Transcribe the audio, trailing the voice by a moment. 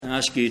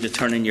ask you to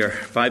turn in your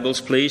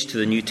Bibles, please, to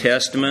the New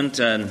Testament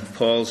and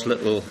Paul's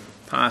little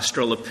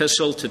pastoral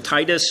epistle to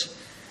Titus.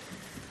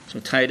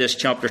 So Titus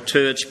chapter 2,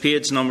 it's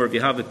page number, if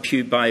you have a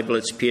Pew Bible,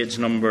 it's page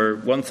number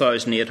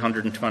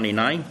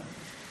 1829.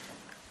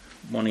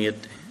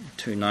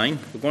 1829.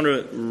 We're going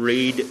to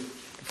read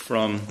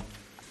from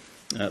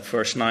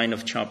verse 9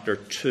 of chapter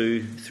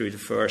 2 through to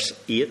verse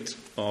 8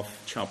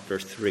 of chapter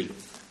 3.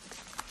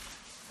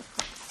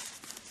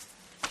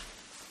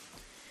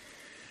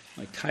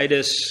 Now,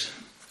 Titus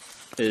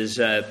is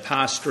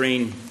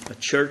pastoring a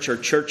church or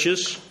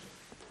churches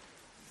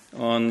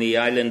on the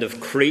island of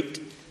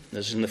Crete.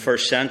 This is in the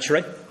first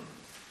century.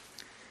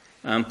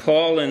 And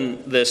Paul,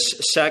 in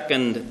this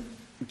second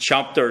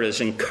chapter,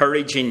 is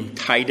encouraging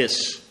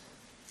Titus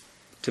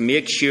to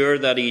make sure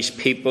that his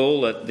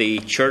people, that the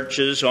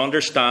churches,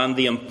 understand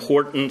the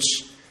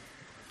importance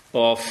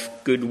of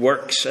good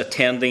works,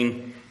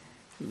 attending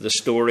the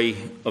story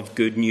of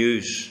good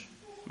news.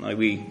 Now,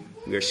 we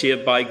are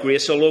saved by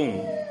grace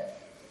alone,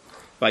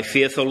 by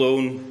faith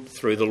alone,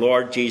 through the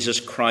Lord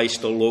Jesus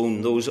Christ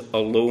alone. Those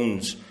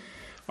alones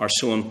are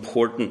so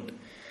important.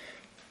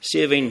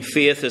 Saving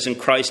faith is in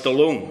Christ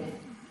alone.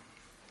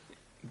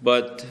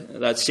 But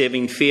that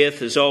saving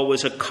faith is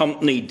always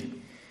accompanied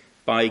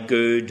by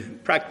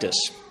good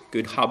practice,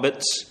 good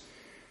habits.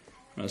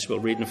 As we'll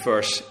read in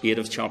verse 8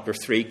 of chapter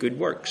 3, good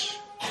works.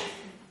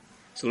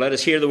 So let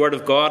us hear the word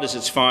of God as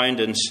it's found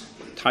in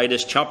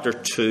Titus chapter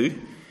 2,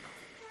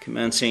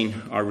 commencing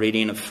our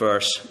reading of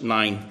verse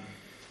 9.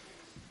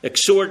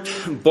 Exhort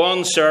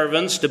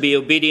bondservants to be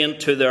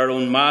obedient to their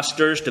own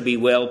masters, to be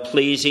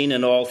well-pleasing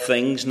in all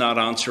things, not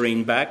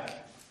answering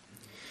back,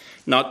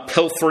 not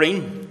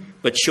pilfering,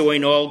 but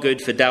showing all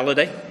good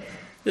fidelity,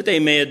 that they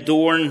may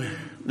adorn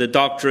the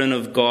doctrine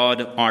of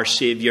God our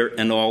Saviour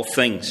in all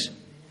things.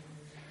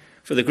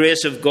 For the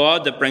grace of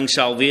God that brings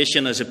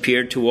salvation has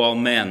appeared to all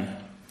men,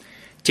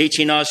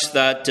 teaching us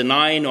that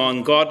denying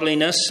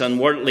ungodliness and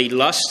worldly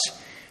lusts,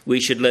 we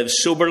should live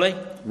soberly,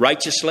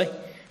 righteously,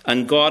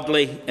 and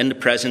godly in the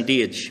present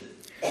age,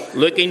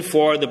 looking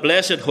for the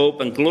blessed hope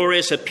and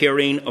glorious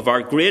appearing of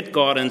our great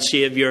God and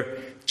Saviour,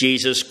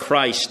 Jesus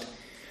Christ,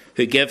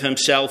 who gave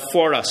himself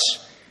for us,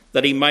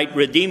 that he might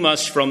redeem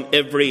us from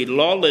every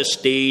lawless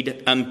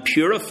deed and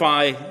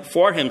purify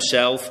for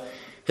himself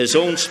his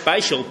own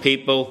special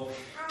people,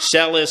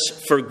 zealous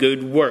for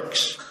good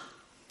works.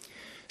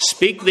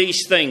 Speak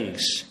these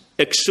things,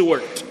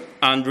 exhort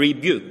and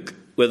rebuke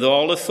with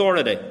all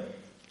authority.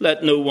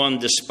 Let no one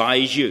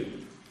despise you.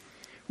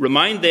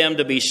 Remind them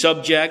to be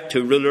subject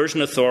to rulers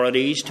and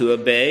authorities, to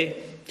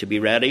obey, to be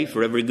ready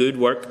for every good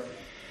work,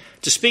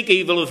 to speak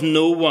evil of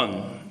no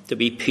one, to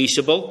be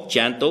peaceable,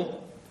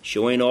 gentle,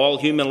 showing all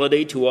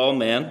humility to all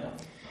men.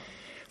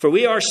 For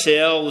we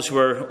ourselves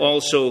were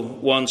also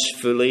once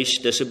foolish,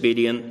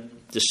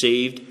 disobedient,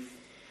 deceived,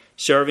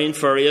 serving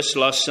various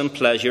lusts and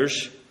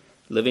pleasures,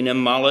 living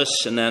in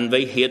malice and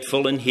envy,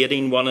 hateful and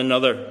hating one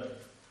another.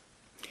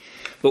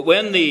 But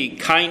when the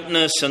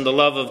kindness and the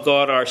love of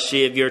God our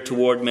Saviour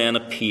toward men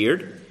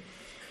appeared,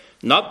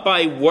 not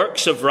by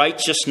works of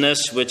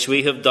righteousness which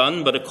we have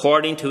done, but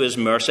according to his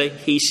mercy,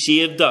 he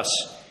saved us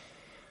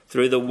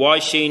through the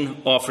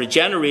washing of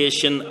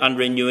regeneration and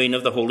renewing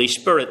of the Holy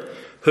Spirit,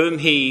 whom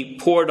he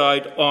poured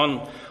out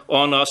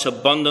on us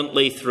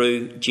abundantly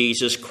through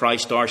Jesus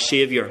Christ our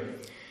Saviour,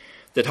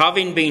 that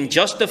having been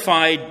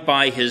justified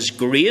by his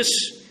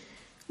grace,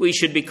 we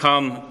should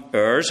become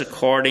heirs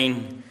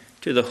according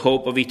to the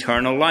hope of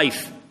eternal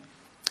life.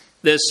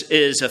 This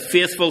is a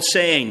faithful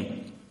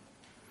saying,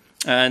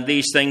 and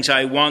these things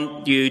I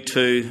want you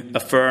to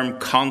affirm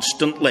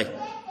constantly,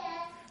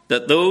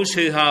 that those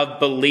who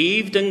have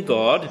believed in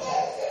God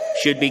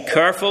should be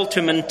careful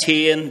to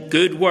maintain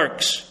good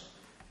works.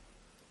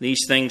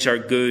 These things are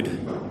good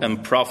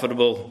and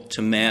profitable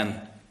to men.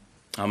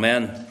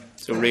 Amen.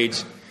 So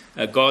reads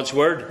God's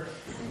word.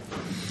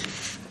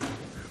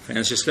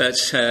 Friends, just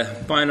let's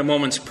bow in a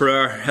moment's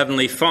prayer.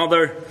 Heavenly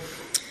Father,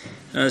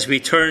 as we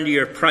turn to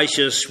your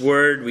precious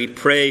word, we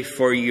pray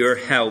for your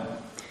help.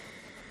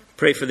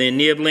 Pray for the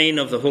enabling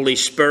of the Holy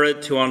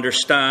Spirit to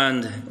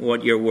understand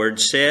what your word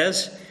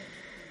says,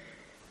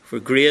 for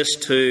grace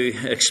to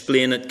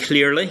explain it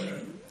clearly,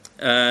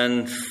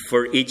 and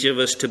for each of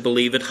us to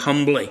believe it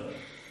humbly,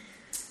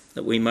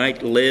 that we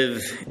might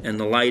live in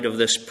the light of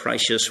this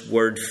precious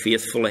word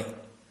faithfully.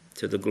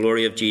 To the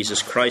glory of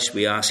Jesus Christ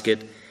we ask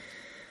it.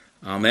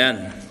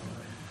 Amen.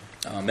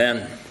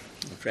 Amen.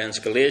 Friends,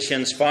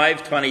 Galatians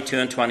 5:22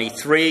 and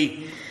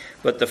 23.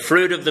 But the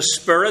fruit of the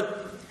Spirit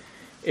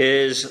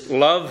is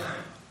love,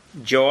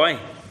 joy,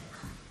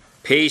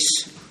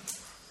 peace,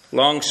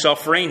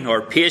 long-suffering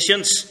or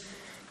patience,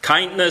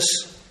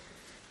 kindness,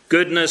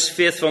 goodness,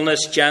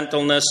 faithfulness,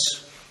 gentleness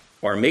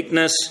or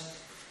meekness,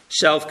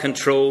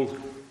 self-control.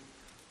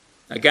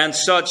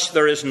 Against such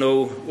there is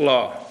no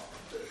law.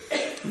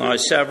 Now,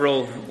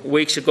 several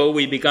weeks ago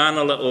we began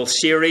a little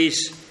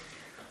series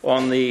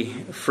on the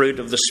fruit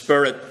of the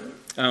Spirit.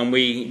 And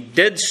we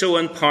did so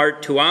in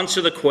part to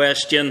answer the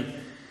question,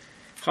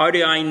 how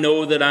do I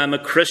know that I'm a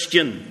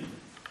Christian?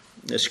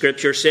 The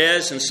scripture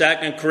says in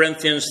 2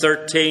 Corinthians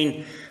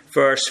 13,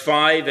 verse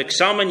 5,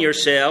 examine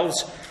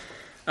yourselves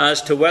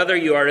as to whether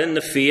you are in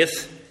the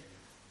faith.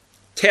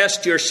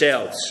 Test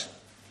yourselves.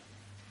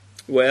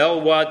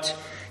 Well, what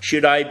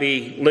should I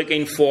be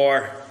looking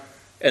for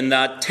in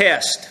that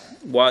test?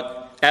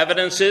 What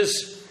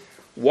evidences,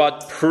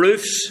 what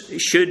proofs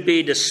should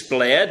be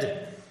displayed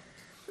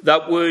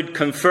that would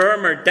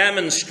confirm or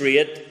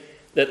demonstrate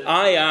that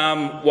I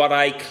am what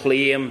I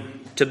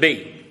claim to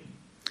be?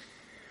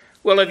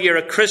 Well, if you're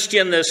a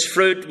Christian, this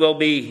fruit will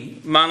be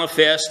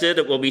manifested.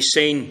 It will be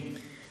seen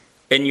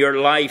in your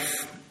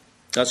life.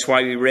 That's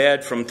why we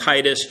read from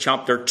Titus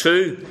chapter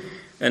 2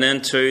 and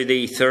into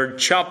the 3rd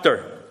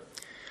chapter.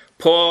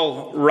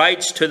 Paul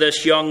writes to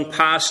this young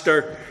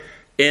pastor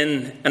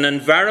in an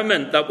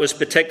environment that was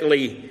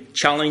particularly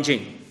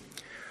challenging,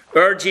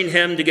 urging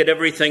him to get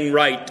everything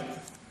right,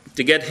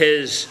 to get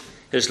his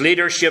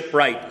leadership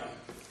right,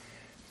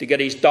 to get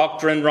his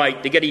doctrine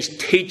right, to get his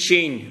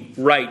teaching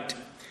right,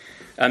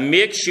 and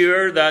make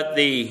sure that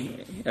the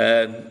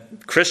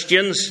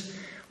Christians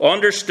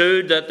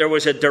understood that there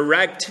was a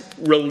direct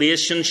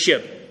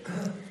relationship.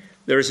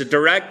 There is a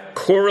direct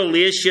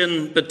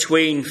correlation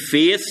between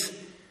faith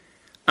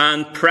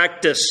and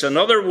practice. In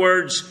other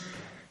words,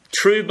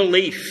 true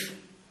belief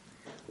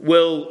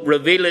will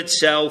reveal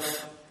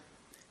itself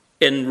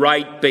in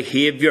right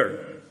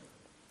behaviour.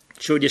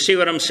 So do you see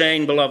what I'm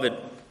saying, beloved?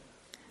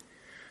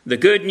 The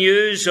good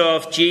news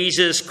of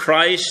Jesus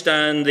Christ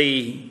and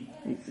the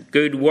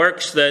good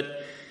works that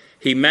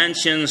he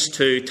mentions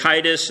to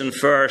Titus in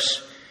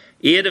verse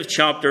 8 of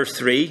chapter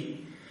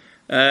 3,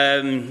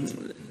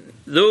 that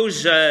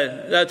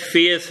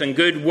faith and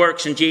good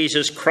works in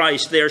Jesus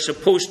Christ, they are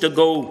supposed to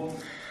go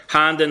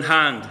hand in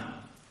hand.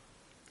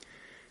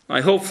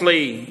 Now,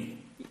 hopefully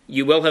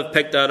you will have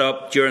picked that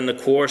up during the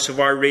course of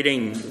our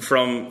reading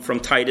from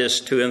Titus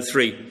 2 and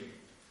 3.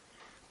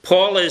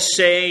 Paul is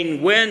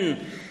saying,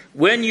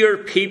 when your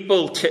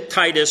people,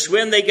 Titus,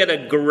 when they get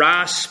a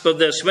grasp of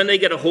this, when they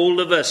get a hold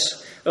of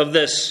this,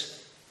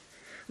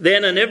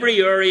 then in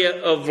every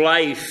area of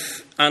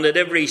life and at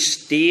every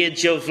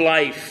stage of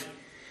life,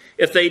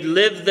 if they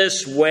live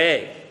this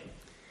way,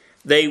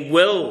 they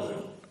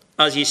will,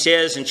 as he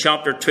says in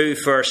chapter 2,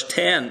 verse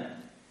 10,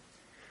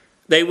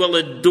 they will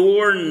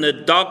adorn the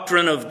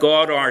doctrine of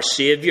God our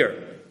Saviour.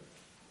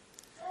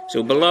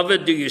 So,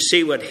 beloved, do you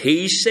see what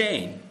he's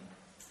saying?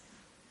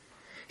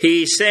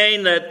 He's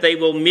saying that they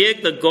will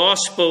make the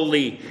gospel,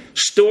 the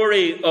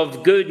story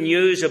of good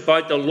news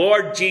about the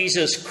Lord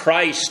Jesus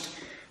Christ,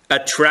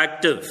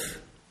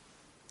 attractive,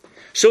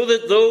 so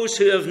that those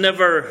who have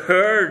never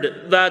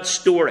heard that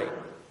story,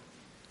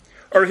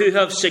 or who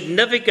have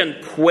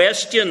significant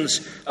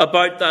questions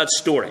about that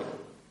story,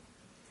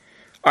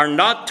 are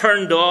not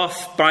turned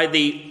off by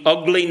the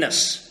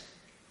ugliness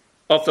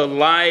of the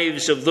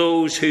lives of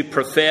those who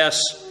profess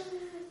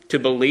to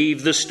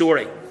believe the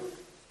story.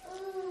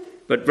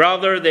 But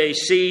rather they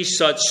see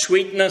such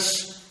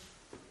sweetness,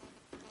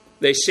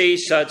 they see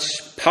such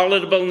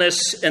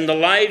palatableness in the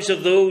lives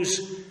of those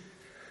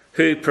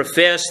who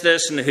profess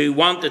this and who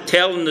want to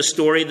tell them the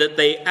story, that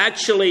they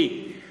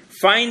actually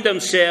find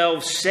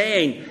themselves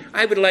saying,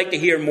 I would like to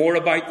hear more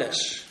about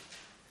this.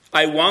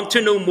 I want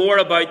to know more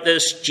about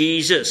this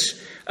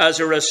Jesus as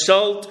a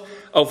result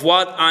of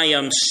what I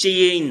am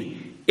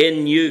seeing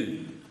in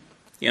you.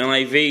 The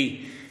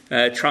NIV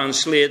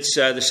translates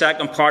the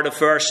second part of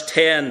verse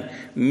 10,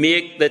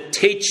 make the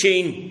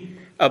teaching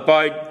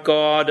about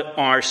God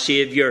our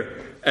Saviour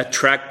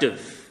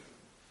attractive.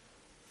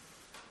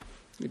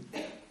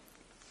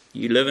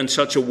 You live in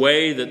such a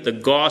way that the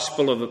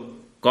gospel of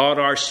God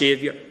our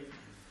Saviour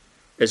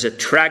is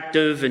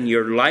attractive in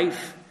your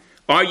life.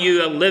 Are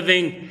you a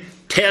living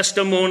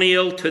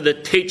testimonial to the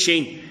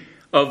teaching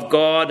of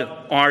God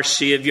our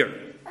Saviour?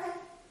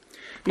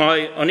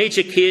 Now, on each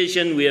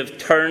occasion we have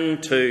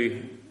turned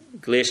to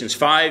Galatians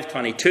 5,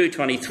 22,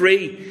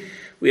 23.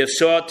 We have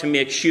sought to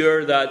make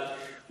sure that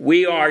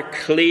we are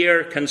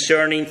clear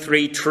concerning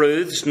three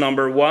truths.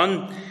 Number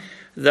one,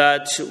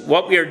 that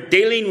what we are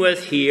dealing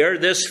with here,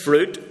 this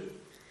fruit,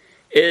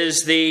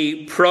 is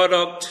the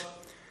product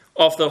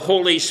of the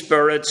Holy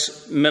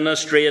Spirit's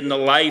ministry in the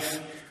life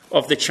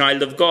of the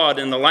child of God,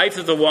 in the life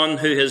of the one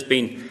who has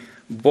been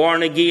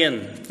born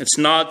again. It's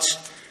not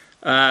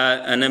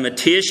an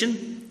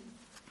imitation.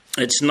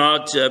 It's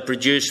not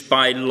produced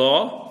by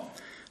law.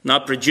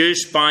 Not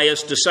produced by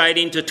us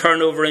deciding to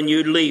turn over a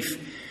new leaf.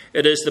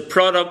 It is the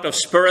product of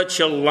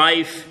spiritual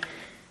life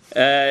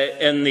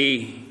in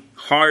the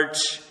heart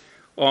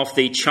of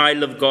the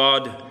child of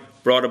God,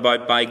 brought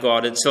about by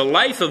God. It's the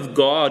life of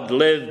God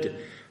lived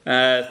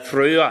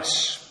through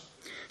us.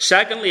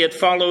 Secondly, it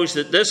follows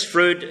that this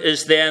fruit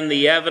is then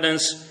the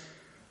evidence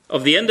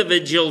of the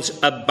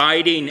individual's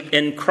abiding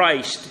in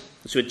Christ.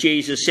 That's what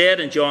Jesus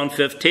said in John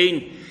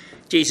 15.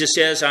 Jesus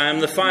says, I am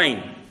the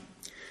vine.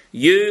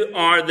 You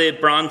are the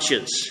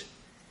branches.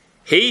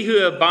 He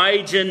who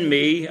abides in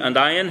me and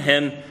I in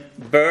him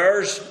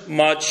bears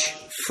much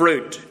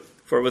fruit.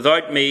 For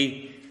without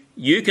me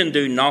you can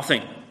do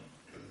nothing.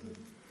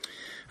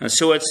 And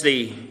so it's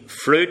the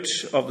fruit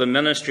of the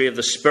ministry of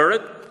the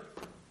Spirit.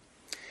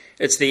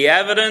 It's the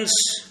evidence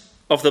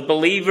of the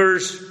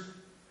believers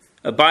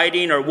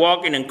abiding or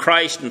walking in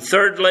Christ. And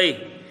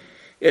thirdly,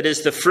 it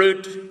is the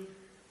fruit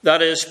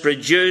that is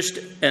produced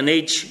in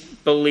each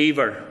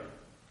believer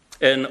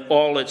in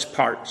all its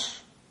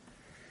parts.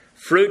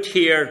 Fruit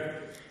here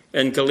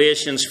in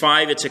Galatians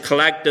 5, it's a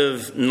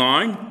collective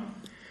noun.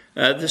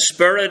 The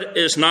Spirit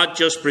is not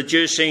just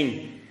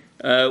producing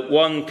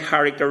one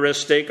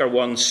characteristic or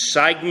one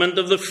segment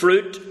of the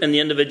fruit in the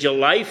individual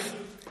life.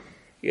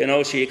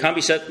 So you can't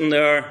be sitting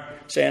there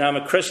saying, I'm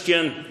a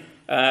Christian,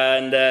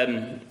 and,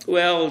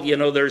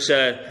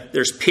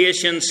 there's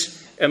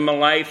patience in my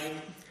life,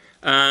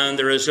 and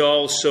there is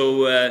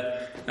also,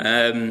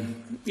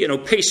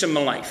 peace in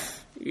my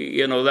life.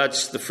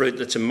 That's the fruit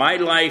that's in my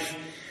life.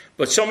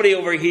 But somebody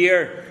over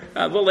here,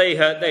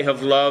 they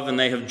have love and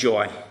they have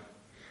joy.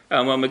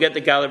 And when we get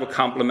together, we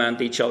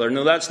complement each other.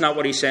 No, that's not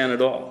what he's saying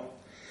at all.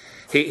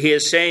 He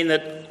is saying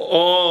that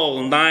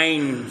all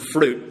 9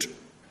 fruit,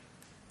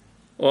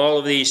 all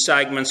of these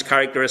segments,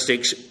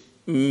 characteristics,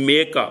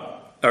 make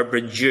up, are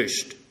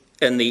produced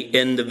in the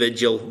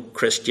individual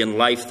Christian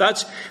life.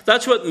 That's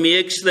what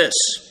makes this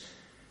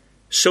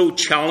so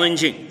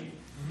challenging.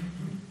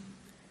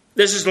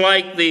 This is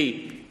like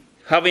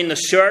having the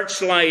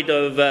searchlight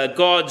of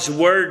God's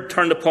Word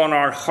turned upon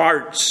our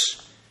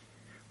hearts.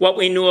 What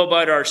we know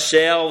about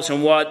ourselves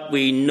and what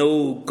we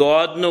know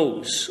God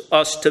knows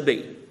us to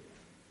be.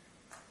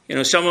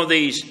 Some of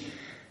these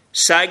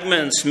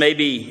segments may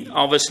be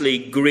obviously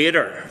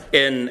greater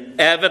in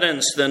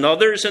evidence than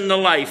others in the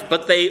life,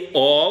 but they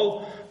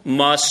all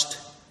must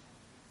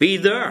be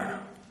there.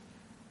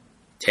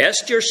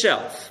 Test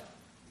yourself.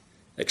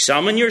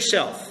 Examine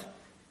yourself.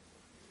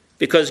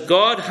 Because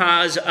God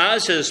has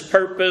as his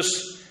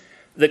purpose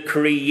the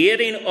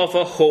creating of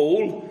a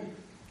whole,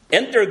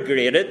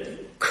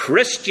 integrated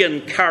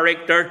Christian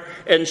character.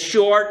 In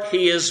short,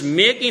 he is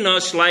making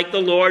us like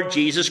the Lord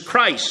Jesus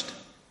Christ.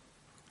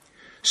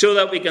 So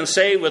that we can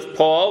say with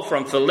Paul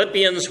from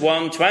Philippians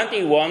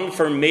 1:21,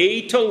 for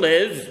me to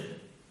live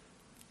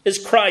is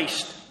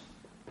Christ.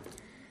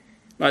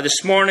 Now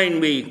this morning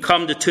we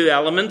come to 2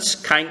 elements,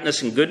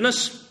 kindness and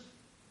goodness.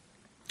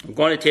 I'm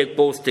going to take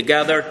both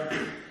together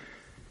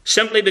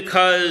simply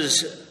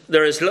because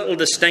there is little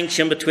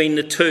distinction between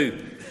the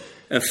two.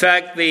 In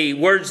fact, the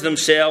words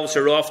themselves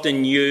are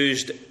often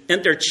used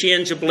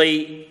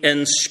interchangeably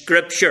in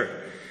Scripture.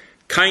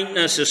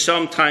 Kindness is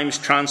sometimes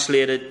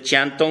translated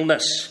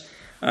gentleness.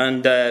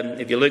 And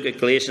if you look at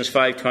Galatians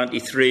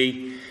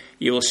 5:23,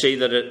 you will see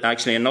that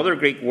actually another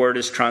Greek word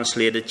is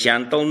translated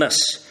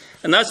gentleness.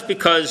 And that's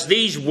because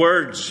these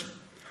words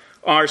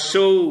are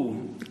so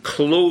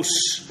close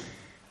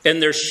in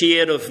their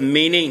shade of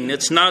meaning.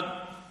 It's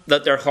not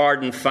that they're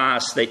hard and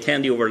fast. They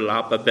tend to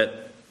overlap a bit.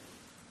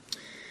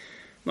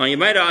 Now you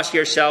might ask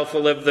yourself,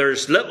 well, if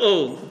there's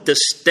little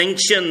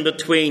distinction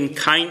between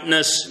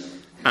kindness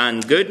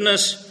and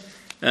goodness,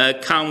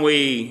 can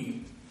we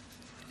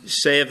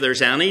say if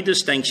there's any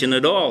distinction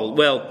at all?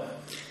 Well,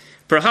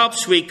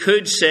 perhaps we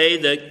could say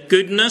that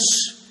goodness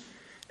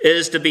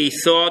is to be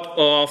thought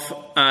of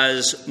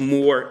as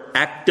more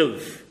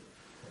active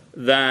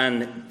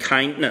than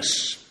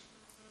kindness.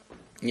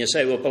 And you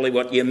say, well, Billy,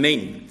 what do you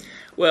mean?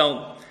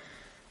 Well,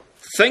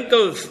 think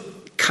of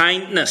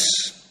kindness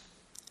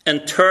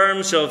in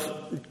terms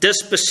of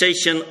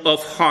disposition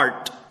of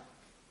heart,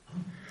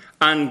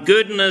 and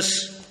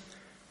goodness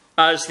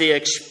as the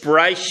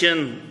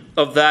expression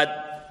of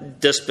that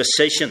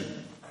disposition.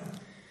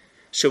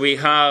 So we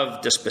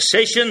have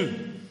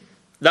disposition,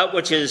 that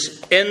which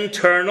is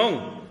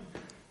internal,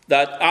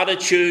 that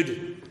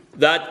attitude,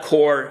 that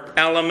core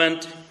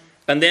element,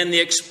 and then the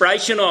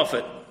expression of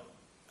it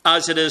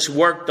as it is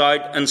worked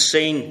out and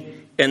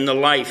seen in the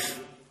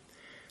life.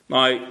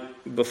 Now,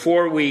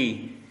 before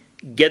we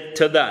get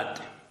to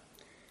that,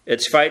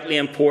 it's vitally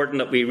important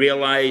that we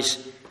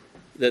realize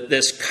that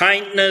this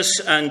kindness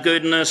and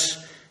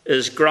goodness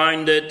is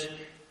grounded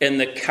in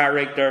the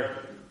character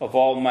of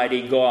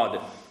Almighty God.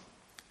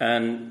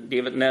 And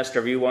David and Esther,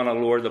 if you want to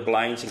lower the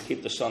blinds and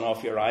keep the sun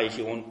off your eyes,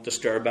 you won't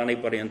disturb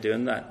anybody in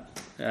doing that.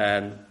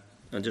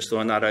 I'm just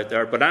throwing that out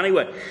there. But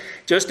anyway,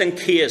 just in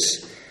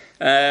case,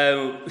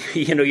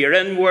 you're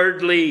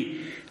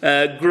inwardly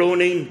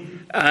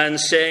groaning and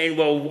saying,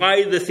 well,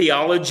 why the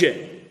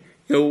theology?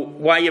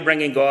 Why are you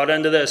bringing God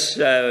into this?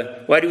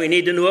 Why do we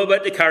need to know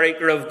about the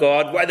character of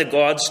God? Why the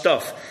God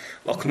stuff?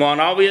 Well, come on,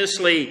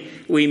 obviously,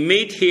 we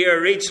meet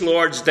here each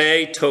Lord's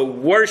Day to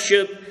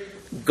worship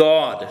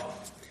God.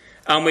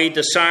 And we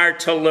desire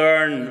to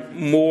learn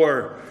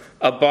more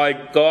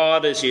about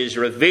God as he has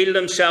revealed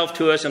himself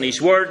to us in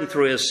his word and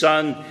through his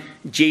Son,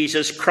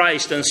 Jesus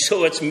Christ. And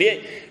so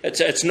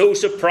it's no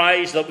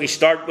surprise that we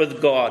start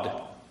with God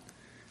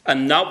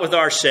and not with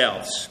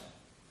ourselves.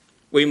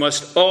 We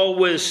must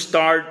always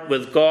start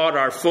with God.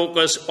 Our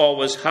focus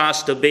always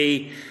has to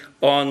be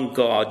on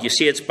God. You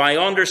see, it's by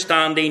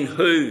understanding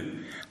who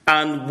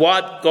and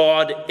what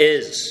God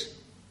is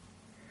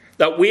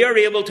that we are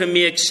able to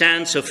make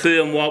sense of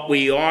who and what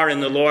we are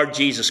in the Lord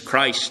Jesus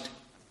Christ.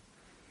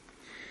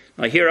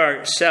 Now, here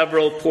are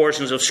several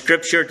portions of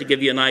Scripture to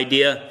give you an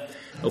idea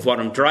of what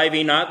I'm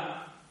driving at.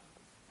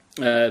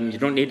 You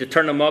don't need to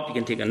turn them up. You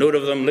can take a note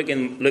of them, look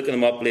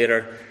them up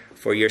later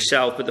for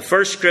yourself. But the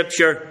first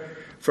Scripture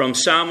from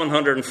Psalm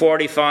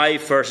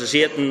 145, verses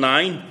 8 and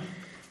 9,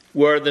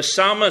 where the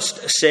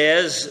psalmist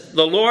says,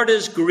 "The Lord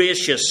is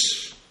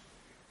gracious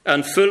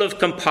and full of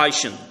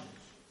compassion.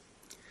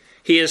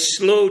 He is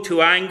slow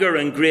to anger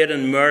and great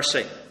in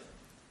mercy.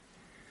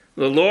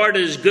 The Lord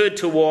is good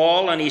to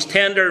all, and his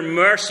tender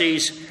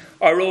mercies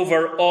are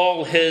over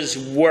all his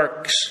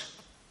works."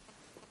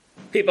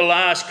 People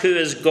ask, who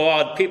is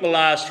God? People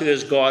ask who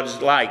is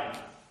God like.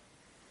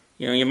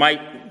 You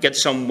might get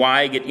some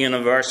wag at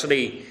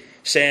university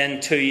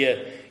saying to you,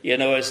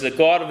 as the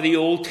God of the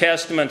Old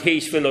Testament,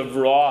 he's full of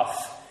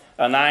wrath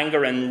and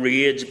anger and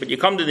rage. But you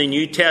come to the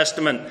New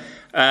Testament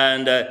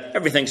and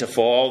everything's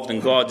evolved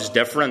and God's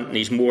different and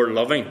he's more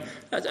loving.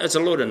 That's a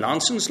load of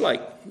nonsense.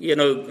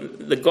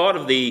 The God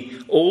of the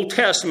Old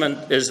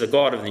Testament is the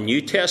God of the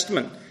New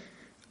Testament.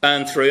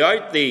 And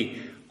throughout the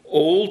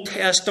Old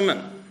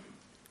Testament,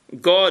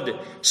 God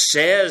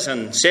says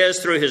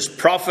through his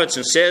prophets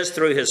and says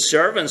through his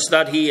servants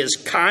that he is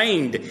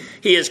kind,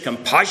 he is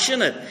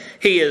compassionate,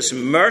 he is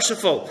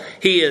merciful,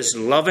 he is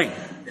loving.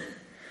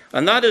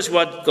 And that is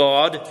what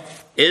God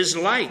is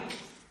like.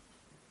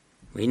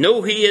 We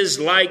know he is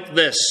like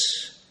this.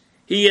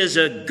 He is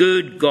a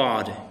good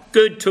God,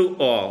 good to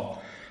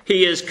all.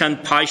 He is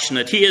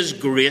compassionate, he is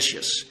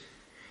gracious,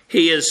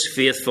 he is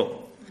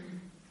faithful.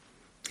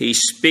 He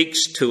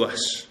speaks to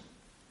us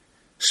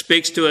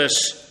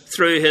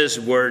through his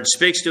word,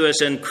 speaks to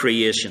us in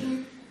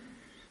creation,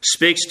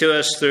 speaks to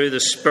us through the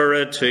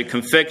Spirit who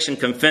convicts and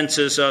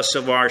convinces us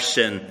of our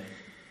sin.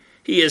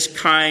 He is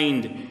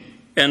kind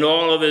in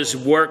all of his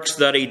works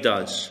that he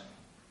does.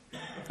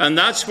 And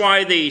that's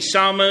why the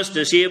psalmist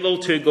is able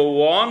to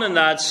go on in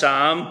that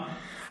psalm,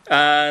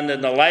 and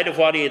in the light of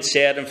what he had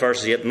said in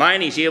verses 8 and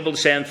 9, he's able to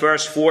say in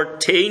verse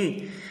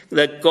 14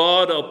 that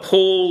God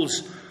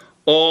upholds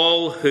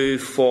all who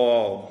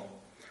fall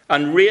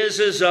and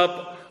raises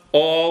up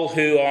all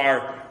who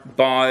are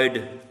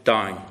bowed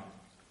down.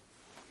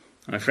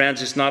 My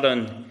friends, it's not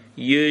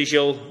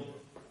unusual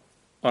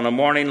on a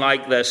morning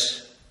like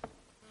this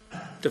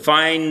to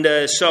find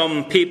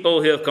some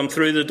people who have come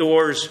through the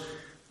doors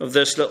of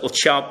this little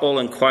chapel,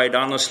 and quite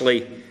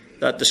honestly,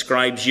 that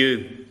describes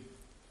you.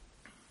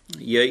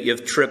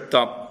 You've tripped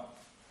up,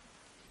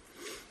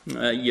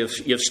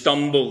 you've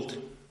stumbled,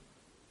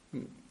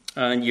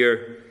 and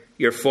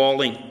you're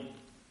falling,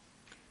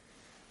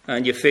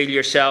 and you feel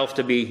yourself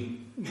to be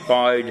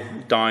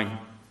bowed down,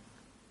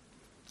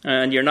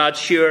 and you're not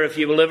sure if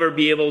you will ever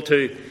be able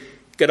to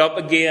get up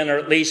again, or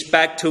at least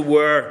back to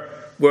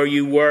where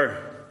you were.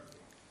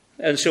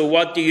 And so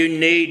what do you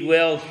need?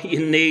 Well, you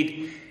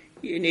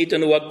need to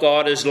know what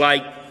God is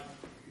like.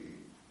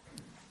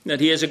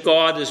 That he is a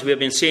God, as we've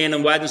been saying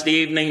on Wednesday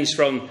evenings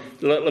from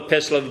the little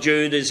epistle of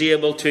Jude, is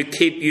able to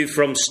keep you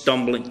from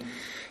stumbling.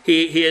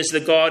 He is the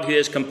God who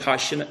is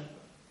compassionate,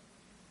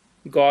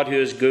 God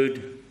who is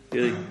good,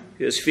 who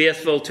is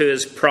faithful to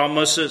his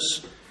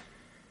promises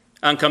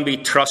and can be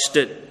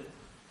trusted.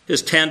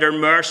 His tender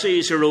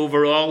mercies are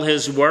over all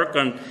his work,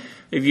 and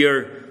if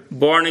you're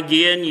born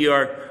again,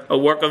 you're a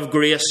work of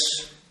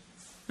grace,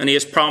 and he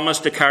has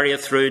promised to carry it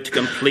through to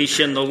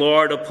completion. The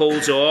Lord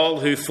upholds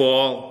all who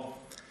fall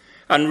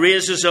and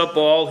raises up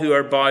all who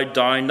are bowed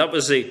down. That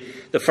was the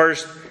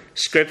first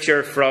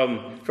scripture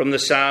from the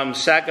Psalm.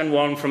 Second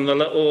one from the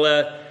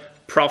little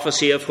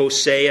prophecy of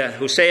Hosea.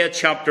 Hosea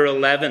chapter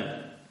 11.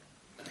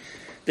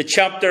 The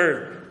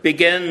chapter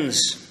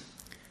begins,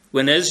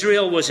 "When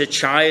Israel was a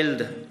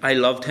child, I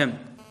loved him."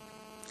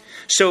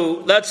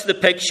 So that's the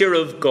picture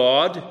of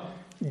God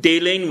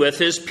dealing with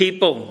his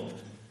people.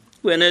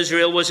 When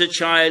Israel was a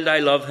child, I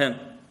love him.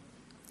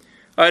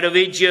 Out of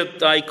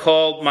Egypt I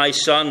called my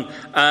son.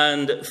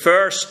 And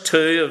verse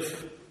 2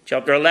 of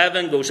chapter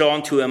 11 goes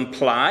on to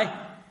imply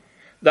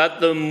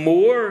that the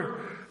more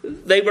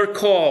they were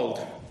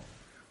called,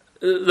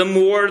 the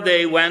more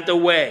they went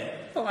away.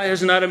 Oh,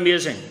 isn't that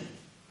amazing?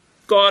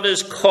 God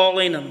is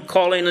calling him,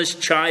 calling his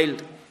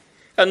child.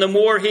 And the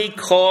more he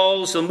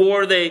calls, the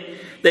more they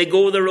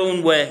go their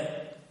own way.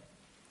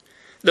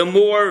 The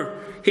more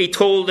he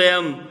told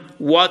them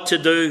what to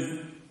do,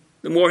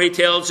 the more he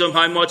tells them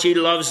how much he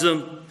loves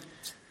them,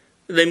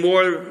 the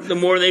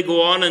more they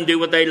go on and do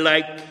what they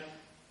like.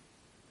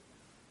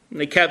 And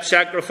they kept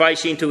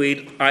sacrificing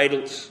to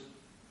idols.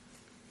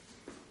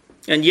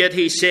 And yet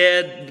he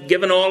said,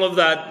 given all of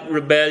that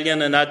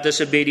rebellion and that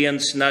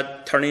disobedience and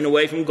that turning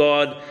away from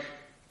God,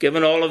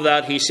 given all of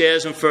that, he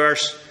says in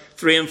verse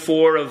 3 and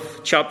 4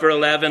 of chapter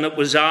 11, "It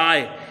was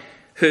I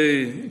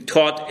who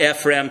taught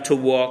Ephraim to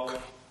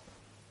walk,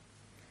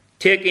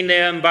 taking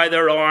them by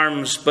their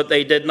arms, but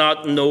they did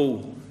not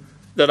know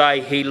that I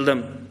healed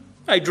them.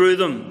 I drew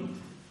them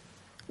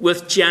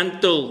with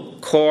gentle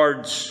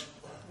cords,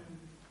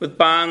 with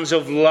bands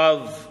of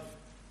love.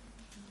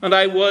 And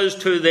I was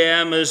to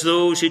them as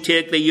those who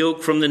take the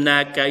yoke from the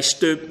neck. I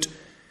stooped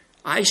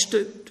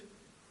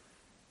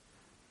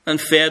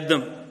and fed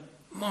them.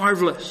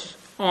 Marvelous.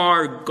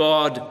 Our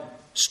God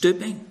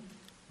stooping.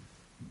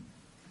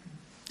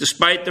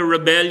 Despite their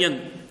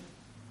rebellion,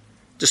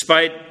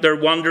 despite their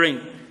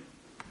wandering,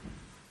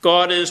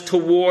 God is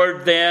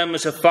toward them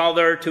as a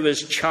father to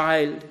his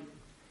child,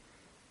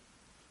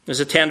 as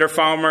a tender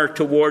farmer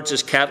towards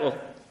his cattle.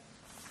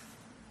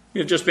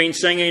 You've just been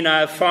singing,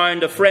 I have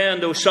found a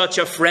friend, oh such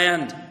a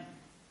friend.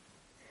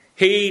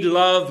 He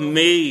loved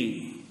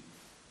me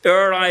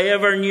ere I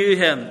ever knew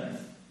him,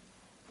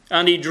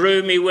 and he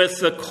drew me with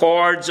the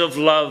cords of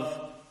love,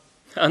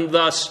 and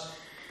thus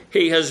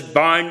he has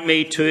bound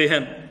me to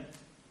him.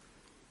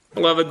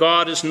 Beloved,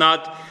 God is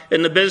not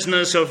in the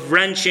business of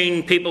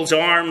wrenching people's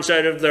arms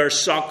out of their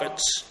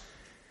sockets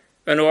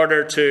in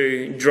order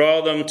to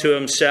draw them to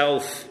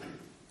himself.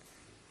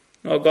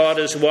 No, God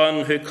is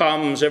one who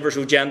comes ever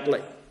so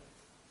gently.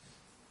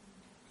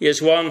 He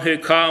is one who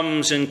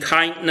comes in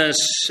kindness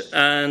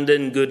and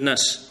in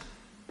goodness,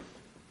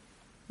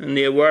 in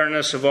the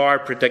awareness of our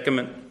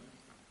predicament.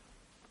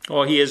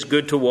 Oh, he is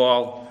good to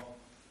all.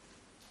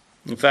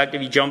 In fact,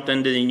 if you jumped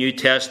into the New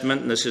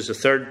Testament, and this is the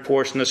third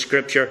portion of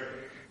Scripture,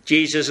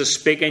 Jesus is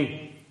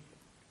speaking.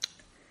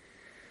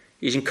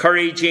 He's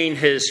encouraging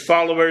his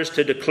followers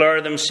to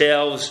declare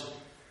themselves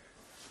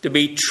to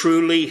be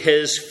truly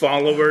his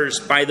followers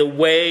by the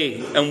way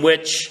in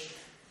which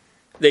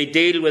they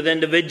deal with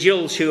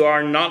individuals who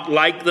are not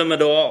like them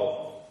at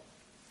all.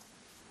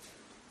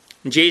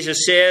 And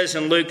Jesus says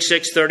in Luke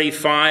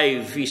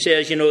 6:35, he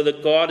says,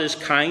 that God is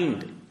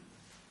kind.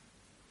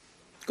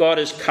 God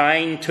is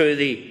kind to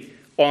the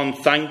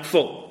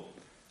unthankful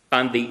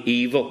and the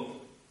evil.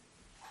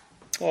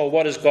 Oh,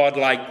 what is God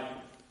like?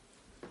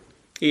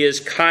 He is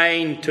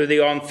kind to the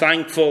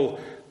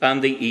unthankful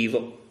and the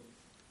evil.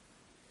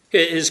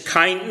 His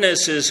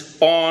kindness is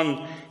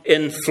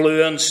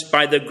uninfluenced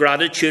by the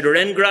gratitude or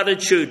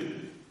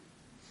ingratitude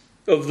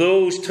of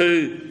those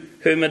to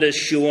whom it is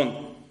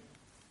shown.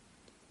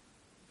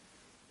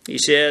 He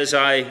says,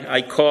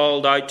 I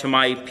called out to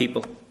my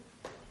people.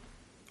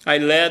 I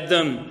led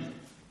them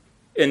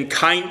in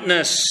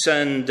kindness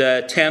and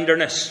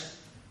tenderness.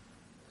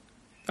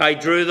 I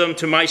drew them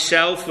to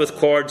myself with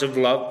cords of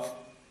love.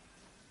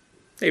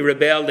 They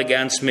rebelled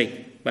against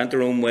me, went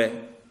their own way.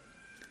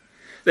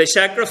 They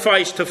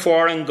sacrificed to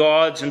foreign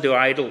gods and to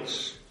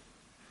idols.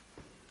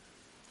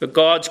 But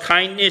God's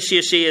kindness,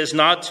 you see, is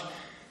not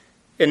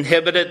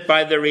inhibited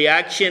by the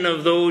reaction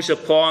of those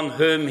upon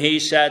whom he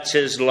sets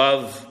his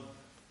love.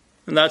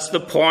 And that's the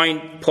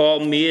point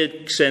Paul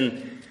makes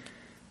in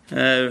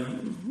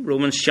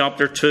Romans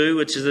chapter 2,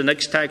 which is the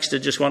next text I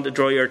just want to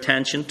draw your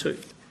attention to.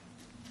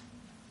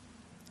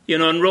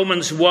 In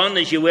Romans 1,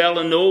 as you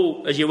well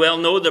know,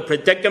 the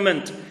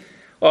predicament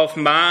of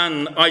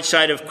man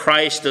outside of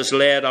Christ is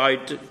laid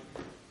out.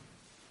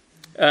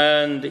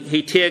 And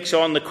he takes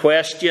on the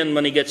question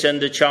when he gets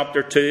into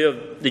chapter 2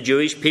 of the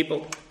Jewish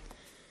people.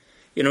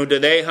 Do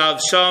they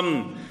have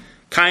some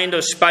kind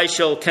of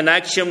special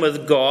connection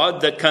with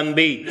God that can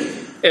be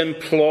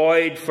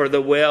employed for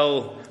the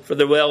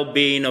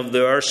well-being of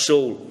their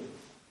soul?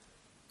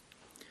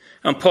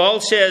 And Paul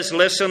says,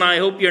 listen, I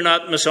hope you're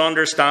not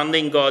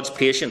misunderstanding God's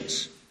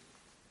patience.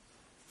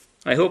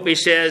 I hope he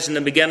says in the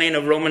beginning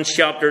of Romans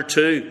chapter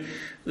 2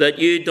 that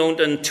you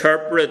don't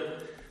interpret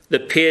the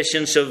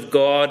patience of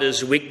God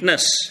as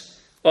weakness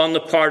on the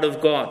part of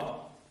God.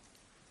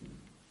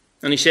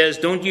 And he says,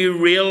 don't you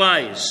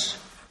realize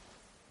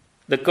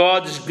that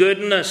God's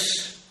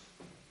goodness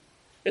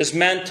is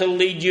meant to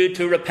lead you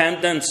to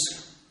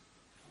repentance?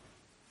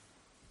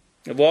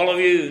 Have all of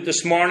you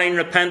this morning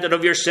repented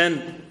of your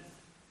sin?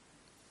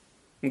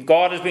 And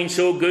God has been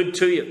so good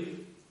to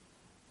you.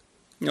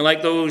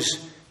 Like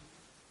those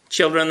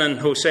children in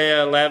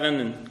Hosea 11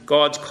 and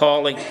God's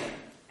calling.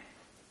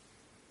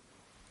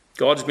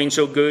 God's been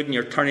so good and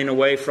you're turning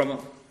away from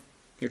him.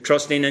 You're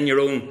trusting in your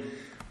own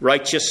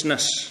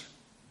righteousness.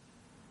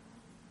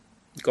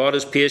 God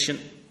is patient.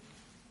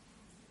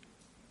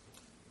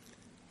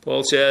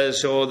 Paul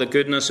says, the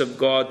goodness of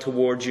God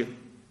towards you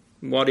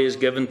and what he has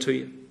given to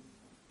you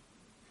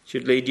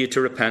should lead you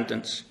to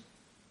repentance.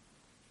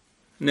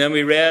 And then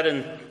we read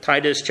in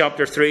Titus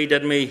chapter 3,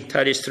 didn't we?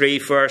 Titus 3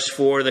 verse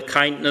 4, the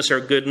kindness or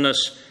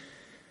goodness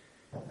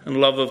and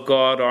love of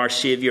God our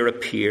Saviour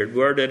appeared.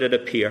 Where did it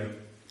appear?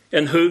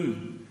 In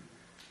whom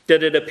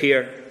did it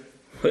appear?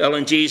 Well,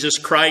 in Jesus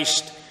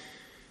Christ.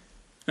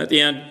 At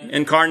the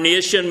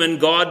incarnation, when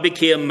God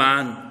became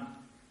man.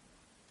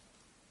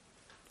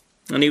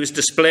 And he was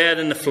displayed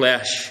in the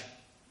flesh.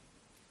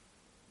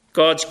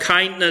 God's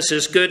kindness,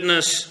 his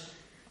goodness,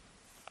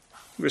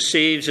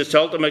 receives its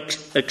ultimate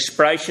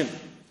expression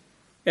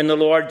in the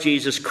Lord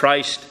Jesus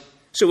Christ.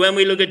 So when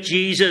we look at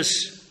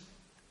Jesus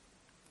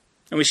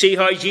and we see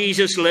how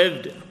Jesus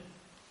lived,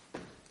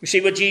 we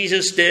see what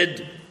Jesus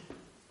did,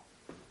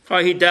 how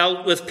he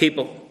dealt with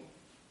people,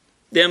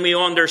 then we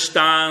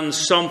understand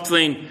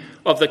something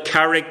of the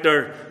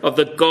character of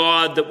the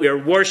God that we are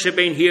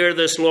worshipping here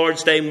this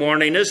Lord's Day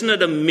morning. Isn't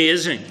it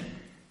amazing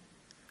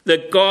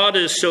that God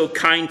is so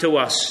kind to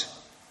us?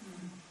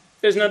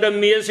 Isn't it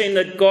amazing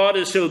that God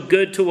is so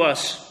good to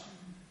us?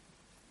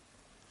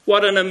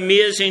 What an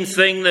amazing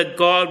thing that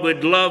God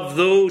would love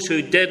those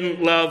who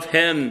didn't love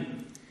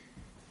him.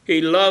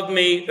 He loved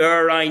me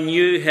ere I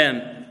knew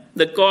him.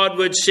 That God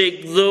would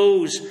seek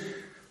those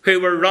who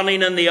were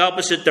running in the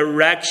opposite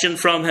direction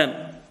from him.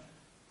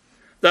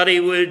 That he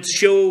would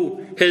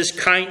show his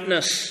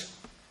kindness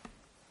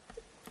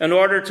in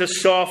order to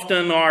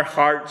soften our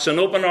hearts and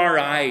open our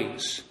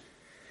eyes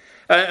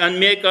and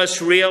make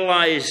us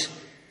realize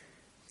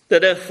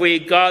that if we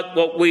got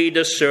what we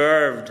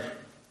deserved,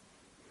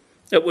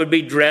 it would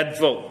be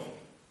dreadful,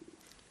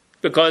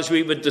 because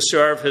we would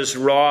deserve his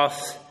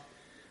wrath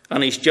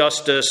and his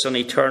justice and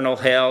eternal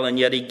hell, and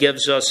yet he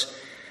gives us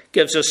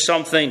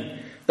something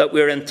that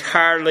we're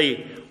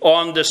entirely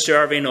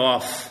undeserving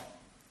of.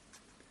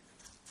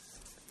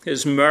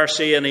 His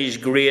mercy and his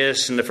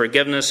grace and the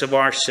forgiveness of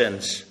our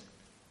sins.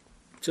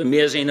 It's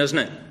amazing, isn't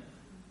it?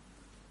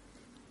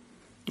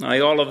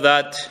 Now, all of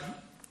that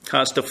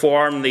has to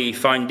form the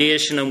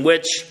foundation in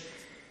which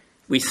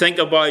we think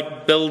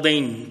about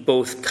building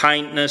both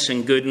kindness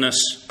and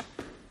goodness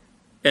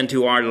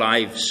into our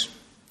lives.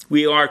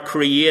 We are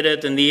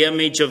created in the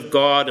image of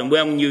God, and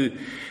when you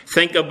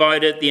think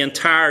about it, the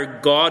entire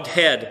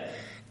Godhead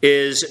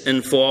is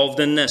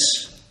involved in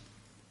this.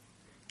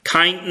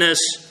 Kindness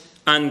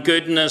and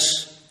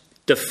goodness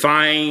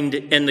defined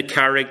in the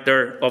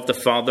character of the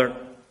Father,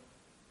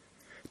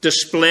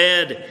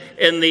 displayed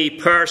in the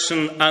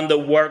person and the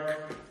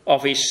work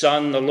of his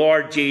Son, the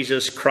Lord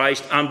Jesus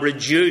Christ, and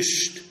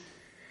produced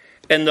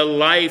in the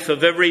life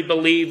of every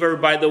believer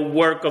by the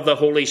work of the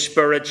Holy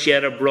Spirit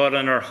shed abroad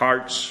in our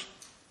hearts.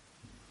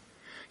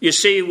 You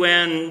see,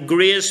 when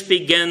grace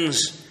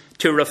begins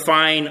to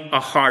refine a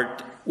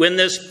heart, when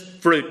this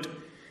fruit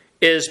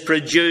is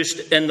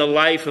produced in the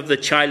life of the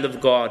child of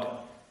God,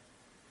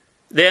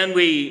 then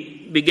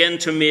we begin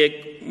to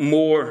make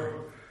more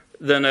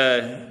than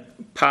a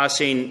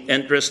passing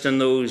interest in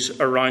those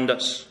around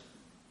us.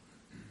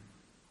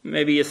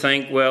 Maybe you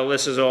think, well,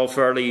 this is all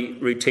fairly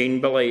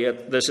routine, Billy.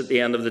 This at the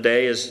end of the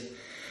day is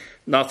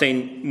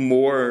nothing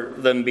more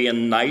than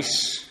being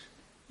nice.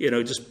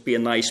 Just be a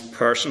nice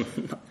person.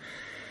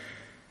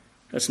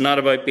 It's not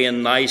about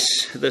being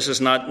nice. This is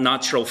not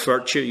natural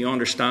virtue. You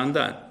understand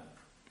that?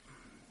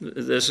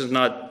 This is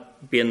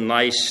not being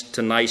nice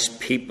to nice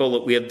people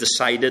that we have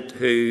decided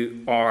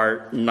who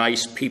are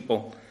nice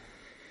people.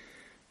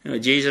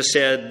 Jesus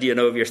said,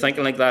 if you're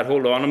thinking like that,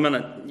 hold on a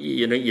minute.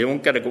 You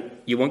won't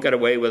get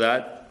away with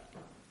that.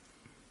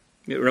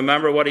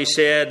 Remember what he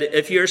said.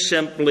 If you're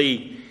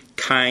simply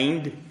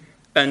kind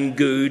and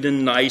good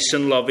and nice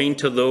and loving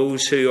to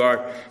those who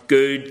are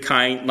good,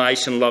 kind,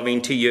 nice and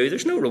loving to you,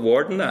 there's no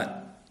reward in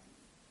that.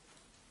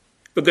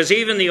 Because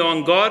even the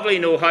ungodly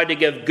know how to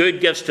give good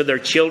gifts to their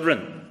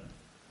children.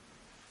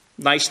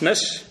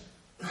 Niceness.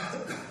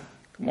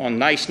 Come on,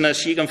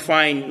 niceness. You can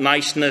find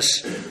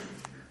niceness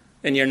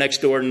in your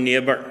next door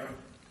neighbour.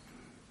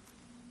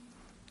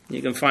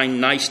 You can find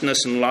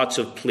niceness in lots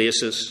of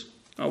places.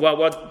 Well,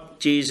 what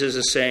Jesus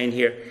is saying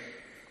here,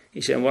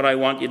 he's saying, what I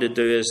want you to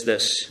do is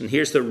this. And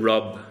here's the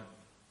rub.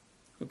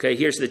 Okay,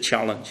 here's the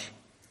challenge.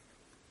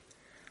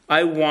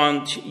 I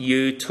want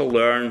you to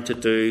learn to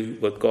do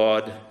what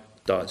God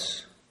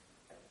does.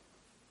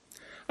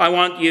 I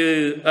want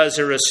you, as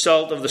a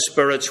result of the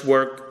Spirit's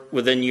work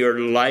within your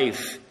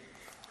life,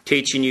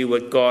 teaching you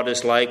what God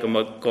is like and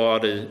what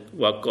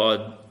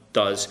God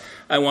does.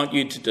 I want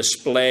you to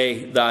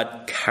display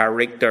that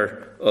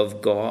character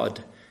of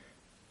God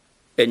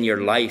in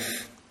your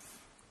life.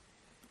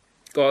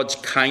 God's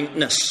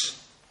kindness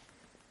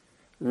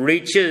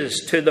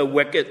reaches to the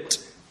wicked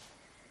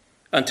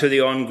and to the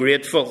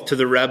ungrateful, to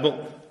the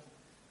rebel,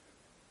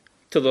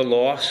 to the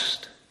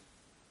lost.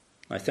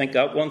 I think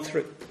that one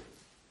through.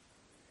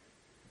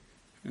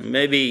 And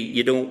maybe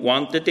you don't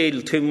want to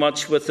deal too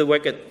much with the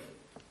wicked.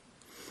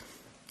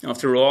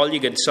 After all, you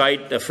could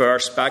cite a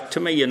verse back to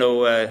me,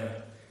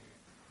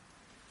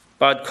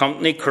 bad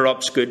company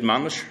corrupts good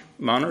manners.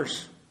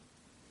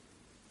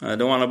 I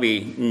don't want to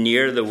be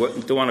near the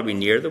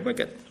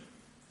wicked.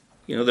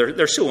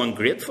 They're so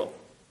ungrateful.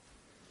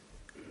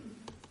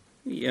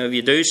 If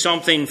you do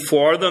something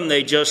for them,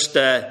 they just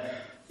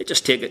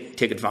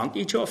take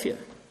advantage of you.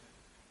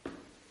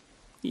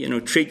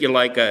 Treat you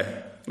like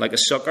a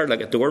sucker,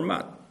 like a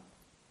doormat.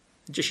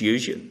 Just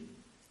use you.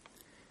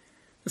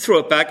 Throw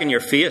it back in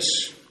your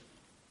face.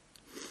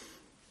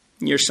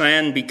 You're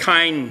saying, be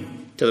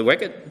kind to the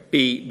wicked,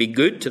 be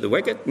good to the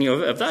wicked.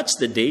 If that's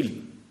the deal,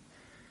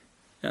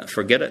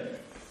 forget it.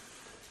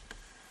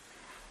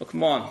 Well,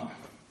 come on.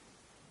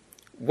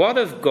 What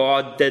if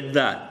God did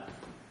that?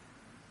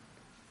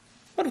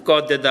 What if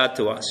God did that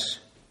to us?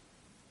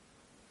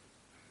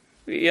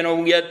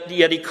 Yet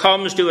he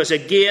comes to us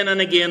again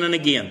and again and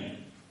again,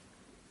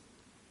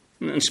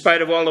 in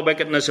spite of all the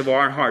wickedness of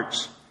our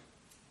hearts.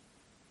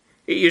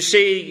 You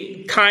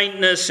see,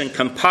 kindness and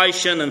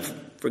compassion and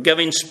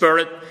forgiving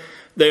spirit,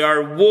 they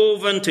are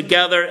woven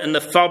together in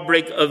the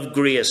fabric of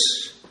grace.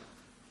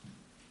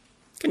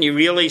 Can you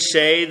really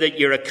say that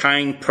you're a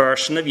kind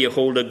person if you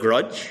hold a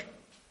grudge?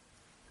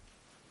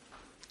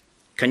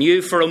 Can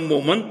you, for a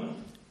moment,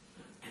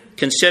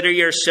 consider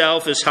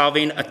yourself as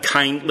having a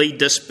kindly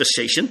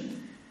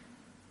disposition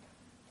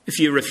if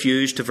you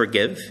refuse to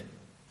forgive.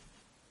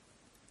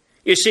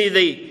 You see,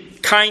 the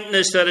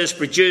kindness that is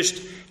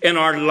produced in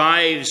our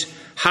lives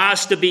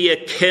has to be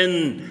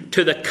akin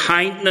to the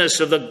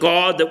kindness of the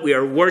God that we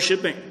are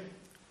worshipping.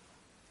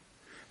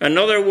 In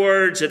other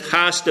words, it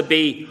has to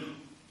be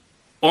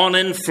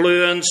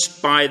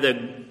uninfluenced by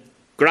the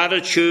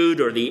gratitude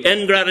or the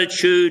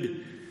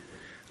ingratitude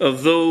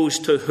of those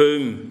to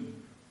whom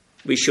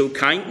we show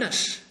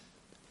kindness.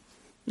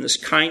 And this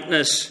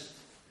kindness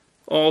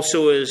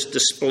also is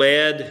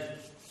displayed.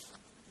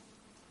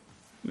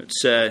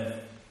 It's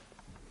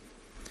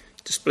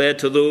displayed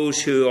to those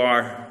who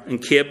are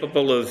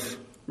incapable of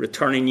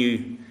returning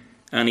you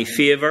any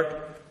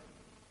favour.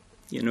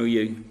 You know,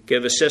 you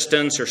give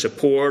assistance or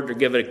support or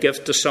give a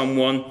gift to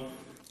someone.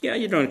 Yeah,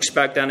 you don't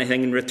expect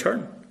anything in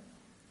return.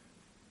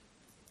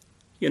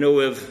 You know,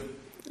 we've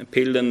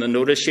appealed in the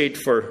notice sheet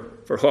for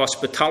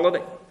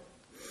hospitality.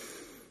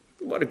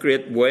 What a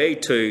great way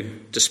to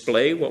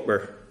display what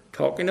we're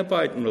talking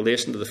about in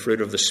relation to the fruit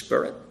of the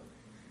Spirit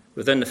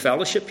within the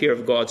fellowship here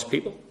of God's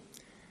people.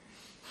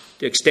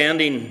 The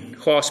extending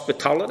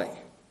hospitality.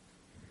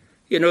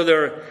 You know,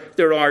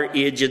 there are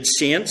aged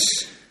saints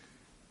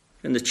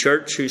in the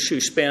church who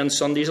spend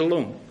Sundays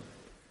alone.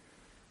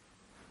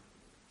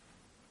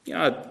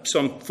 Yeah,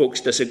 some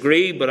folks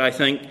disagree, but I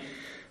think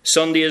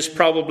Sunday is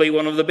probably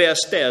one of the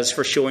best days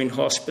for showing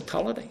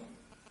hospitality.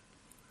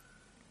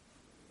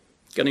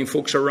 Getting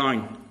folks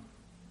around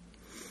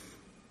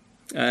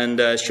and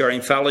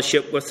sharing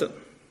fellowship with them.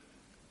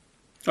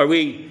 Are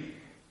we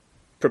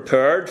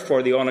prepared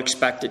for the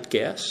unexpected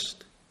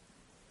guest?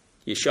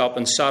 You shop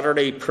on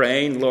Saturday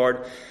praying,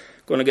 Lord,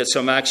 going to get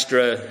some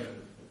extra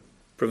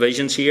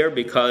provisions here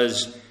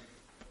because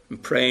I'm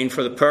praying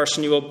for the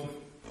person you will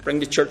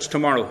bring to church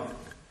tomorrow.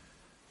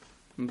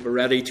 And be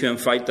ready to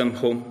invite them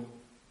home.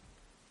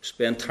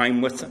 Spend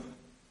time with them.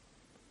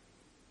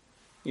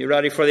 You're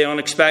ready for the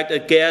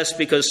unexpected guest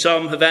because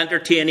some have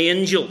entertained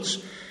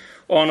angels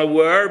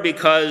unaware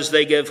because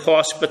they give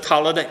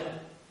hospitality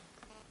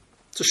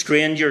to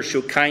strangers,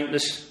 show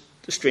kindness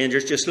to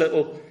strangers, just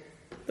little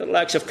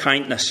acts of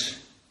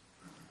kindness.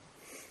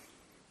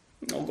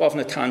 I'll go off on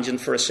a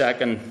tangent for a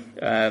second,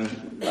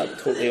 not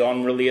totally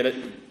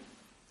unrelated.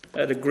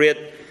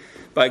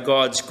 By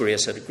God's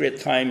grace, I had a great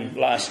time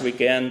last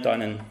weekend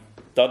down in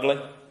Dudley.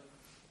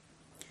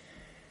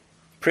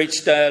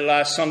 Preached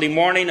last Sunday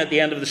morning at the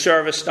end of the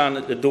service,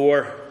 standing at the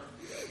door.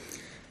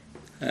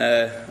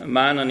 A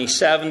man in his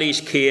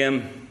 70s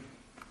came,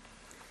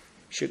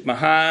 shook my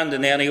hand,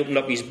 and then he opened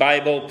up his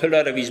Bible, pulled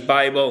out of his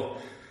Bible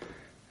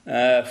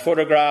a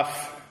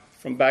photograph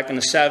from back in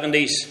the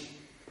 70s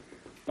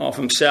of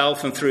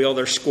himself and 3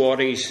 other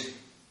squatties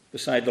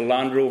beside the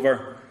Land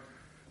Rover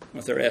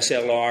with their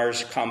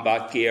SLRs,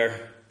 combat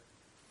gear.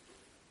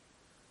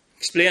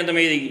 Explained to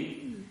me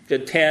he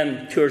did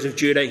 10 tours of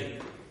duty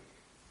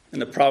in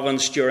the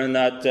province during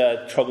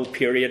that troubled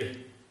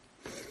period.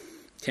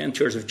 10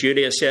 tours of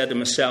duty. I said to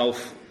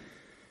myself,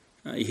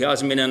 he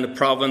hasn't been in the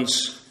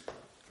province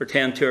for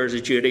 10 tours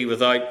of duty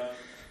without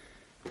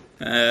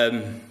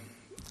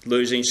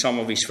losing some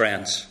of his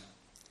friends.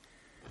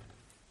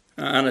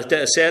 And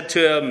I said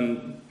to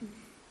him,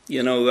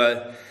 you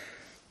know,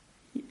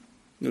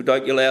 no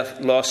doubt you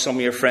lost some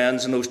of your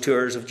friends in those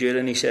tours of duty.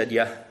 And he said,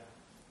 yeah,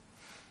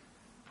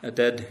 I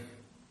did.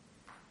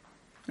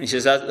 And he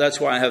says, that's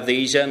why I have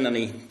these in. And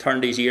he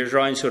turned his ears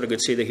round so I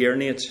could see the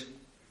hearing aids.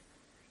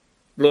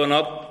 Blown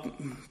up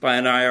by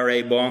an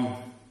IRA bomb.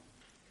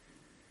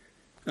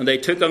 And they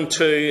took him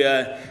to,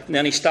 and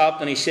then he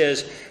stopped and he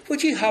says,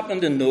 would you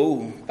happen to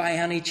know, by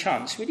any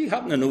chance, would you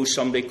happen to know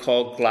somebody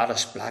called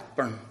Gladys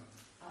Blackburn?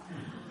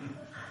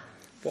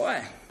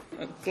 Boy,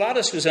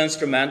 Gladys was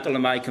instrumental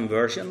in my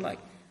conversion, like.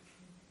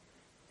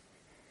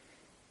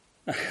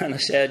 And I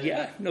said,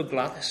 yeah, no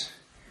Gladys.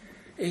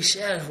 He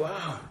said,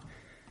 wow.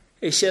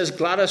 He says,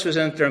 Gladys was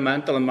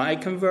instrumental in my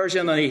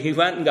conversion. And he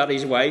went and got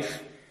his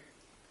wife.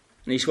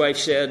 And his wife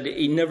said,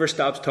 he never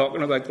stops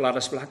talking about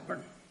Gladys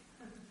Blackburn.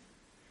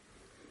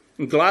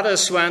 And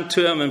Gladys went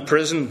to him in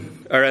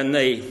prison, or in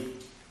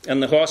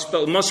the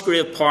hospital,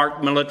 Musgrave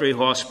Park Military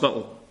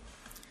Hospital.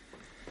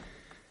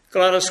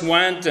 Gladys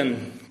went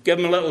and gave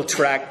him a little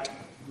tract.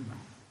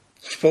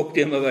 Spoke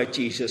to him about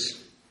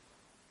Jesus.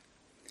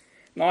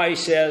 Now he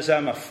says,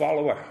 I'm a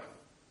follower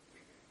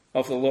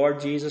of the Lord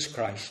Jesus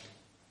Christ.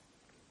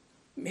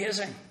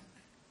 Amazing.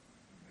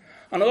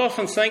 And I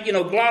often think,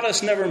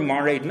 Gladys never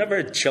married, never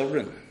had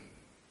children.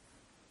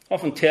 I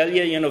often tell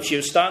you, if she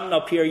was standing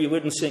up here, you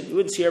wouldn't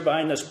see her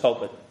behind this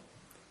pulpit.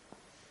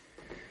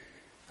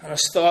 And I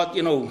thought,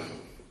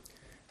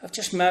 I've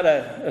just met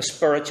a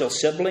spiritual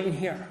sibling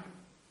here.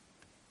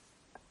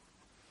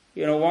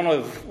 One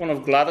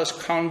of Gladys'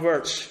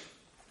 converts,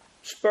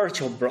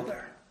 spiritual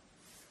brother.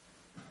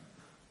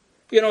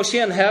 See,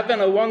 in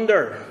heaven, I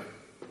wonder,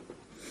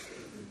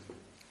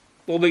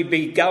 will we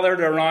be gathered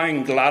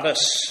around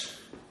Gladys?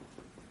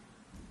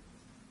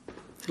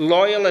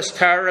 Loyalist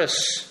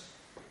terrorists,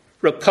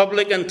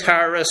 Republican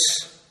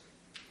terrorists,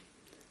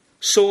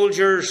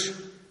 soldiers,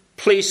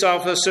 police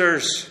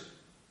officers,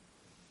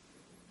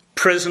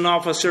 prison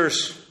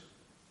officers,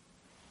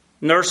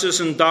 nurses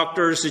and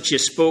doctors that you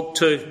spoke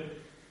to,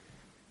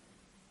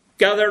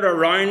 gathered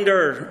around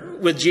her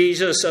with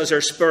Jesus as her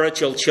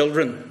spiritual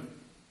children.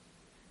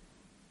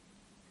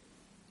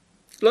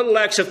 Little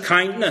acts of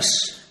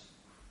kindness.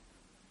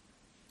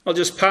 I'll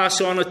just pass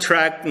on a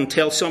tract and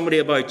tell somebody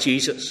about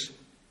Jesus.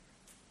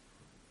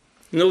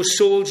 Those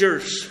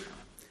soldiers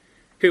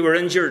who were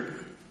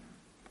injured,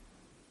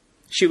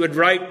 she would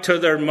write to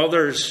their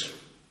mothers.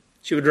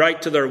 She would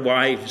write to their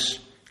wives.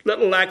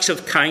 Little acts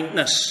of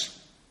kindness.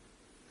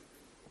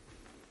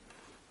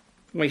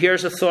 Well,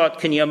 here's a thought.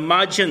 Can you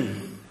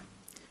imagine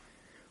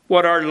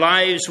what our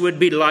lives would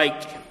be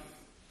like?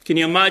 Can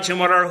you imagine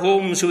what our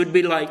homes would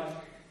be like?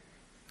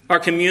 Our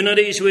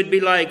communities would be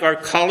like. Our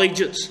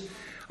colleges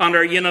and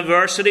our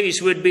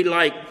universities would be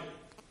like.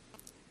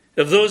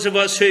 If those of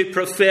us who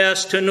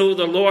profess to know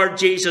the Lord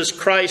Jesus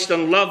Christ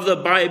and love the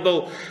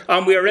Bible,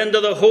 and we are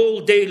into the whole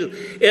deal,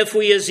 if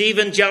we as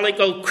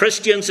evangelical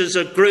Christians as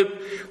a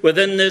group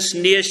within this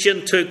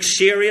nation took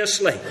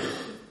seriously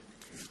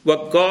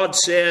what God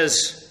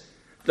says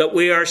that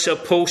we are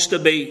supposed to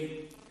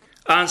be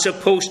and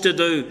supposed to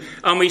do,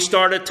 and we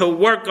started to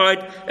work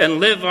out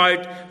and live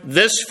out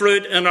this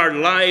fruit in our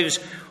lives,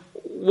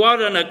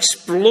 what an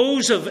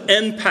explosive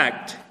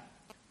impact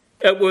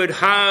it would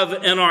have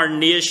in our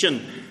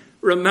nation.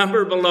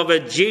 Remember,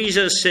 beloved,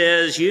 Jesus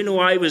says, you know,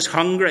 I was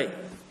hungry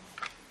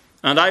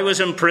and I was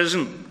in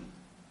prison.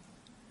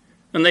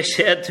 And they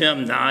said to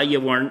him, nah, you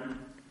weren't.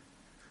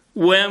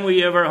 When were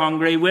you ever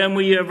hungry? When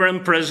were you ever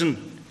in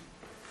prison?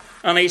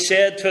 And he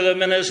said to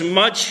them,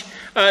 inasmuch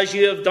as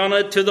you have done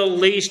it to the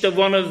least of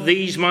one of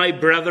these, my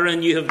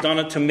brethren, you have done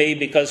it to me,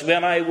 because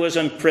when I was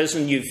in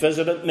prison, you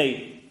visited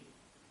me.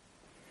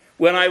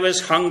 When I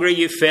was hungry,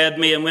 you fed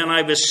me, and when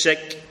I was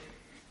sick,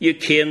 you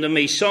came to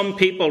me. Some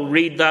people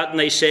read that and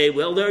they say,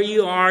 well, there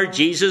you are.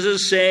 Jesus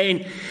is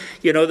saying,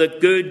 you know, that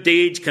good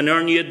deeds can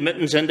earn you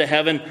admittance into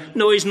heaven.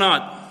 No, he's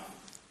not.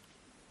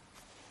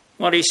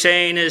 What he's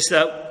saying is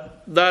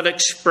that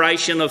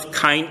expression of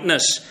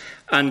kindness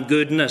and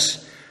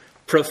goodness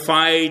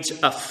provides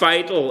a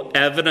vital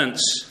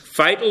evidence,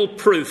 vital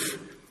proof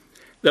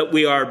that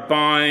we are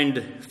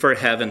bound for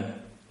heaven.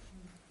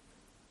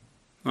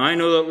 I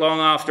know that long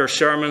after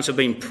sermons have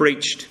been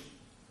preached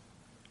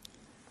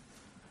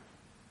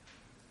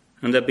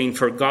and they've been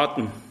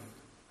forgotten,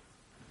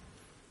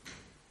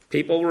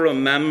 people will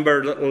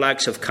remember little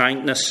acts of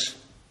kindness.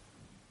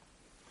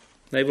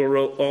 They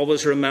will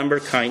always remember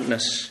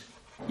kindness.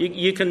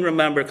 You can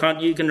remember,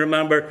 can't you? You can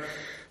remember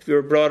if you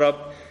were brought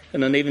up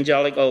in an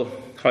evangelical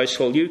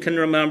household. You can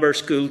remember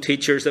school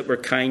teachers that were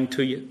kind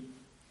to you.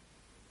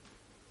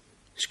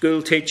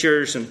 School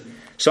teachers and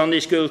Sunday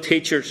school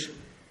teachers,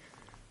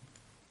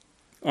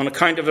 on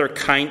account of their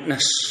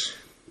kindness,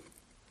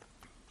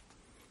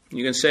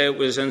 you can say it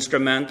was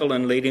instrumental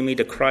in leading me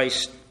to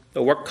Christ.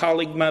 A work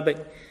colleague maybe,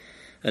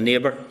 a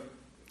neighbour,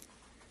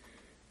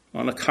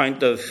 on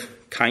account of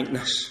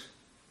kindness.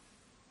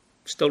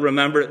 Still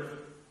remember it.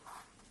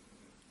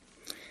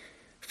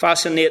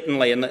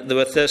 Fascinatingly, and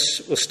with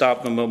this we'll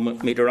stop and we'll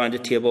meet around the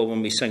table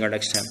when we sing our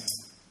next hymn.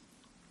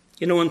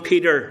 You know, when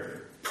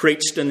Peter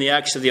preached in the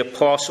Acts of the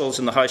Apostles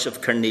in the house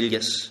of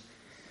Cornelius,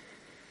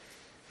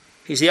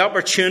 he's the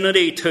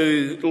opportunity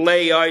to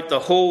lay out the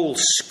whole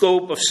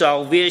scope of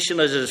salvation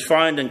as is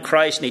found in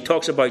Christ, and he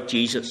talks about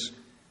Jesus.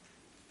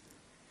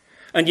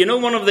 And you know,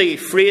 one of the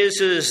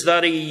phrases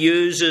that he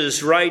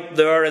uses right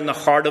there in the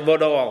heart of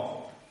it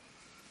all,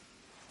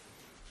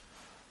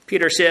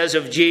 Peter says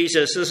of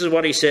Jesus, this is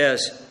what he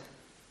says: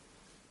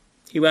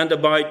 he went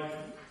about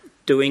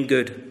doing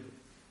good.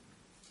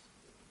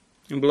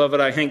 And beloved,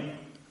 I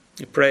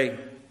pray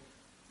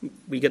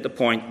we get the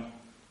point.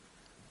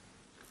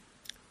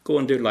 Go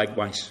and do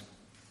likewise.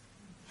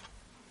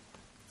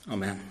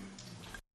 Amen.